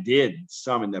many. I did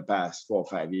some in the past 4 or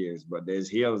 5 years, but there's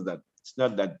hills that it's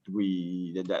not that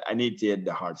I need to hit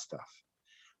the hard stuff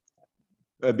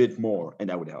a bit more, and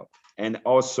that would help. And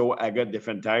also, I got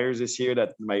different tires this year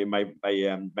that my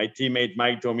teammate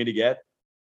Mike told me to get.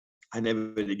 I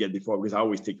never did get before, because I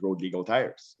always take road legal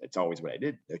tires. That's always what I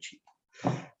did. They're cheap,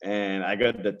 and I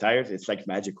got the tires. It's like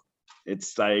magical.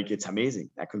 It's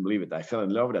amazing. I couldn't believe it. I fell in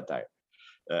love with that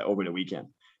tire over the weekend.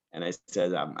 And I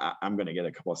said, I'm going to get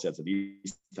a couple of sets of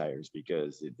these tires,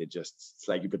 because it's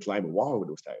like you could climb a wall with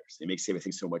those tires. It makes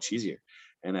everything so much easier.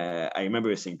 And I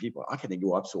remember seeing people, how can they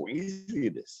go up so easily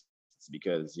with this? It's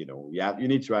because, you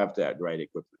need to have the right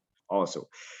equipment also.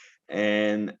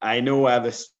 And I know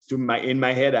in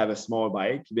my head, I have a small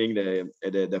bike, being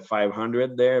the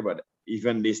 500 there, but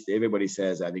even this, everybody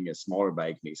says I think a smaller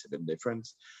bike makes a bit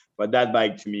difference. But that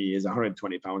bike to me is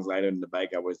 120 pounds lighter than the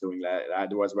bike I was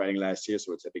riding last year,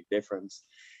 so it's a big difference.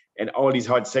 And all these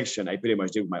hard sections, I pretty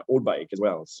much did with my old bike as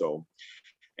well. So,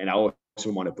 and I also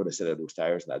want to put a set of those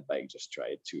tires on that bike, just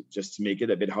to make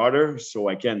it a bit harder, so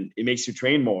it makes you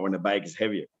train more when the bike is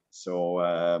heavier.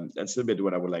 So that's a bit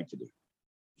what I would like to do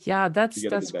Yeah, to that's get a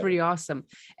that's bit better. pretty awesome.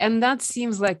 And that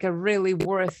seems like a really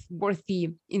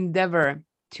worthy endeavor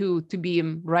to be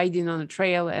riding on a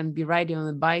trail and be riding on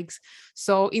the bikes.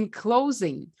 So in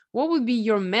closing, what would be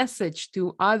your message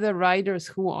to other riders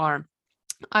who are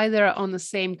either on the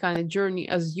same kind of journey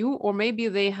as you, or maybe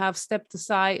they have stepped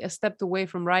away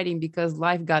from riding because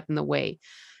life got in the way?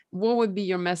 What would be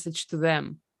your message to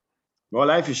them? Well,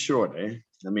 life is short, eh?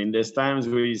 I mean, there's times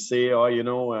where you say, oh,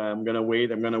 I'm gonna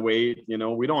wait, I'm gonna wait.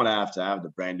 We don't have to have the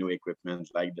brand new equipment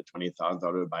like the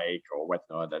 $20,000 bike or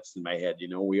whatnot. That's in my head.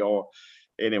 We all,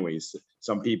 anyways,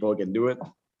 some people can do it,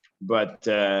 but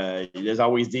there's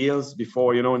always deals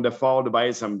before, in the fall to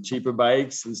buy some cheaper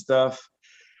bikes and stuff.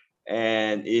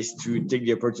 And is to take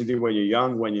the opportunity when you're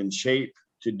young, when you're in shape,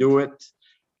 to do it.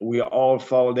 We all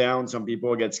fall down. Some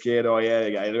people get scared. Oh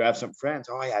yeah, I have some friends.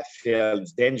 Oh yeah, I feel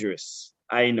it's dangerous.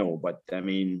 I know, but I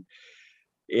mean,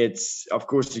 it's of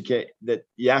course you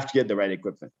have to get the right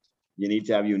equipment. You need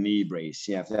to have your knee brace.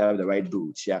 You have to have the right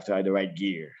boots. You have to have the right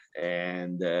gear,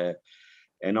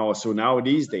 and also now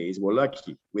these days we're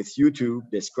lucky with YouTube.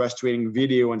 There's cross training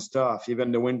video and stuff.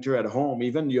 Even the winter at home,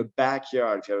 even your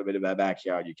backyard. If you have a bit of a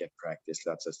backyard, you can practice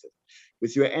lots of stuff.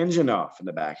 With your engine off in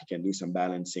the back, you can do some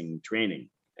balancing training,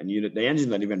 and the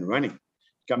engine's not even running.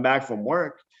 Come back from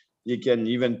work, you can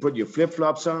even put your flip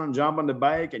flops on, jump on the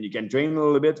bike, and you can train a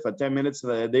little bit for 10 minutes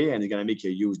a day, and it's gonna make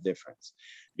a huge difference.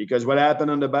 Because what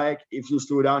happened on the bike, if you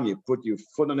slow down, you put your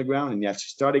foot on the ground and you have to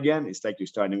start again, it's like you're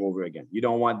starting over again. You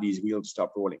don't want these wheels to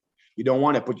stop rolling. You don't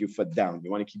want to put your foot down.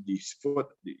 You want to keep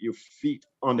your feet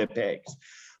on the pegs.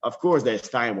 Of course, there's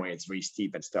time where it's very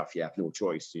steep and stuff. You have no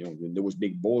choice, those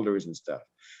big boulders and stuff.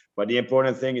 But the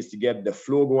important thing is to get the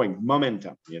flow going,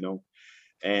 momentum,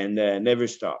 and never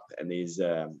stop. And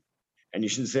you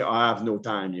shouldn't say, oh, I have no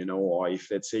time, or if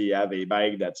let's say you have a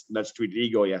bike that's not street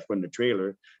legal, you have to put in a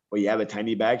trailer, or you have a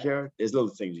tiny backyard, there's little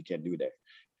things you can do there.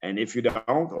 And if you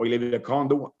don't, or you live in a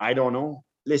condo, I don't know,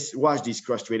 let's watch these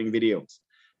cross-training videos.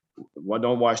 Well,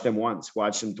 don't watch them once,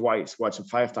 watch them twice, watch them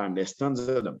 5 times. There's tons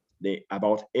of them. They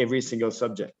about every single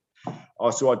subject.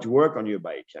 Also, how to work on your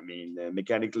bike. I mean,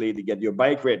 mechanically to get your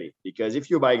bike ready. Because if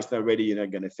your bike is not ready, you're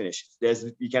not going to finish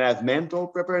it. You can have mental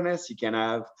preparedness. You can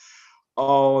have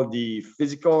all the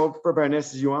physical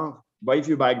preparedness you want. But if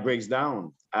your bike breaks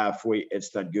down halfway,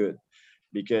 it's not good.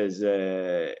 Because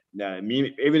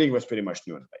everything was pretty much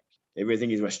new on the bike.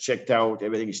 Everything was checked out.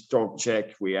 Everything is torque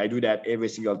checked. I do that every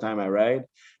single time I ride.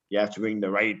 You have to bring the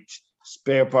right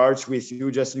spare parts with you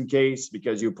just in case,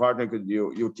 because your partner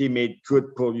your teammate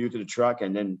could pull you to the truck,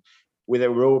 and then with a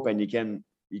rope, and you can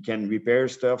repair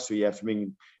stuff. So you have to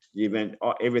bring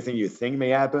everything you think may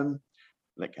happen.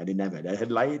 Like I didn't have a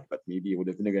headlight, but maybe it would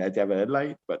have been good to have a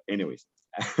headlight. But anyways,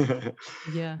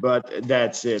 Yeah. But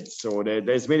that's it. So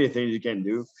there's many things you can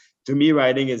do. To me,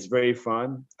 riding is very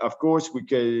fun. Of course,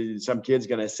 because some kid's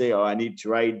gonna say, "Oh, I need to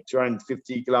ride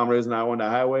 250 kilometers an hour on the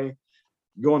highway."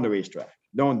 Go on the racetrack.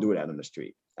 Don't do that on the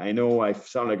street. I know I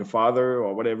sound like a father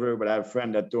or whatever, but I have a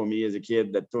friend that told me as a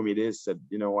kid that told me this, that,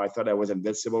 I thought I was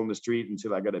invincible on the street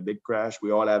until I got a big crash.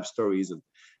 We all have stories of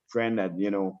friend that,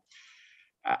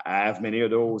 I have many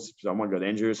of those. Someone got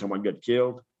injured, someone got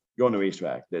killed. Go on the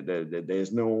racetrack.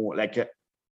 There's no, like a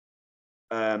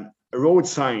road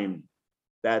sign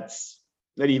that's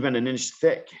not even an inch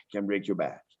thick can break your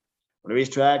back. On the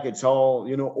racetrack, it's all,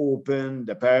 open.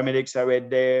 The paramedics are right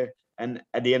there. And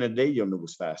at the end of the day, you'll know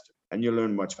who's faster, and you'll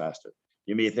learn much faster.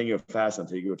 You may think you're fast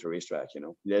until you go to a racetrack.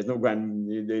 There's no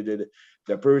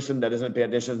the person that doesn't pay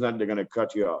attention is not they're going to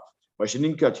cut you off. But she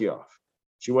didn't cut you off.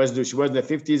 She was in the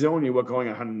 50 zone. You were going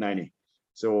 190,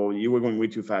 so you were going way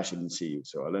too fast. She didn't see you.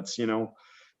 So let's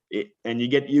and you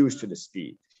get used to the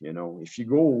speed. If you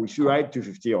ride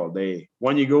 250 all day,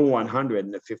 when you go 100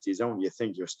 in the 50 zone, you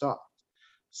think you're stopped.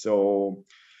 So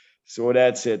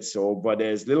that's it. But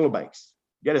there's little bikes.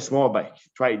 Get a small bike.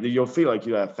 Try it. You'll feel like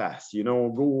you have fast.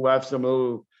 Go have some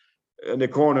little in the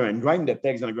corner and grind the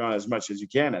pegs on the ground as much as you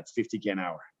can at 50 an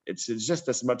hour. It's just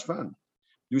as much fun.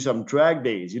 Do some track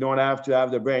days. You don't have to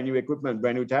have the brand new equipment,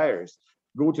 brand new tires.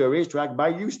 Go to a racetrack, buy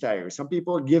used tires. Some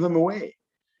people give them away.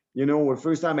 The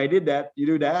first time I did that, you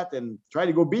do that and try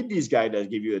to go beat these guys that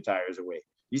give you the tires away.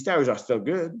 These tires are still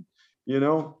good.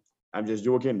 I'm just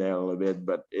joking there a little bit,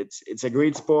 but it's a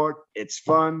great sport. It's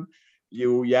fun.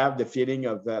 You have the feeling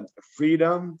of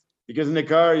freedom, because in the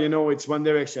car, it's one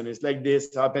direction. It's like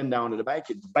this, up and down. On the bike,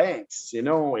 it banks.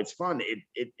 It's fun.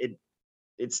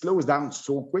 It slows down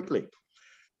so quickly,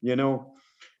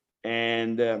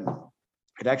 and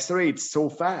it accelerates so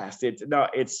fast.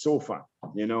 It's so fun.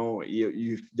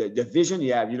 The vision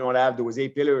you have. You don't have those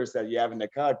 8 pillars that you have in the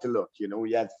car to look.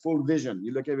 You have full vision.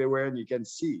 You look everywhere and you can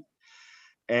see.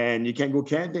 And you can go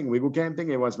camping. We go camping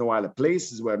every once in a while at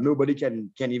places where nobody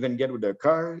can even get with their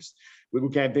cars. We go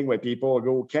camping where people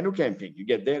go canoe camping. You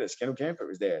get there, there's canoe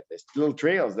campers there. There's little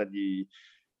trails that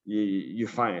you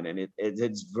find, and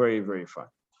it's very, very fun.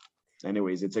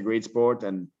 Anyways, it's a great sport,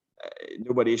 and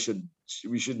we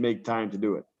should make time to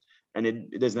do it. And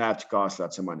it doesn't have to cost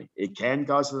lots of money. It can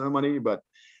cost a lot of money, but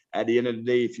at the end of the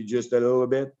day, if you just a little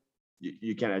bit,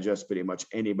 you can adjust pretty much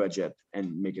any budget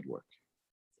and make it work.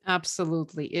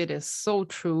 Absolutely. It is so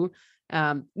true.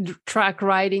 Track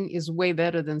riding is way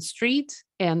better than street,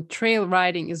 and trail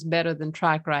riding is better than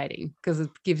track riding because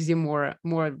it gives you more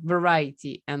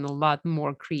variety and a lot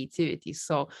more creativity.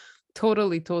 So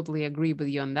totally agree with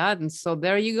you on that. And so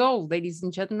there you go, ladies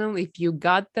and gentlemen. If you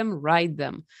got them, ride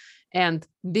them. And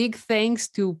big thanks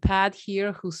to Pat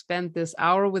here, who spent this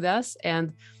hour with us.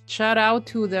 And shout out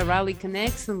to the Rally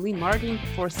Connects and Lee Martin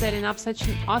for setting up such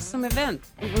an awesome event.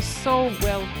 It was so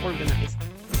well organized.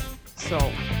 So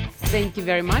thank you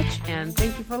very much, and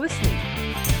thank you for listening.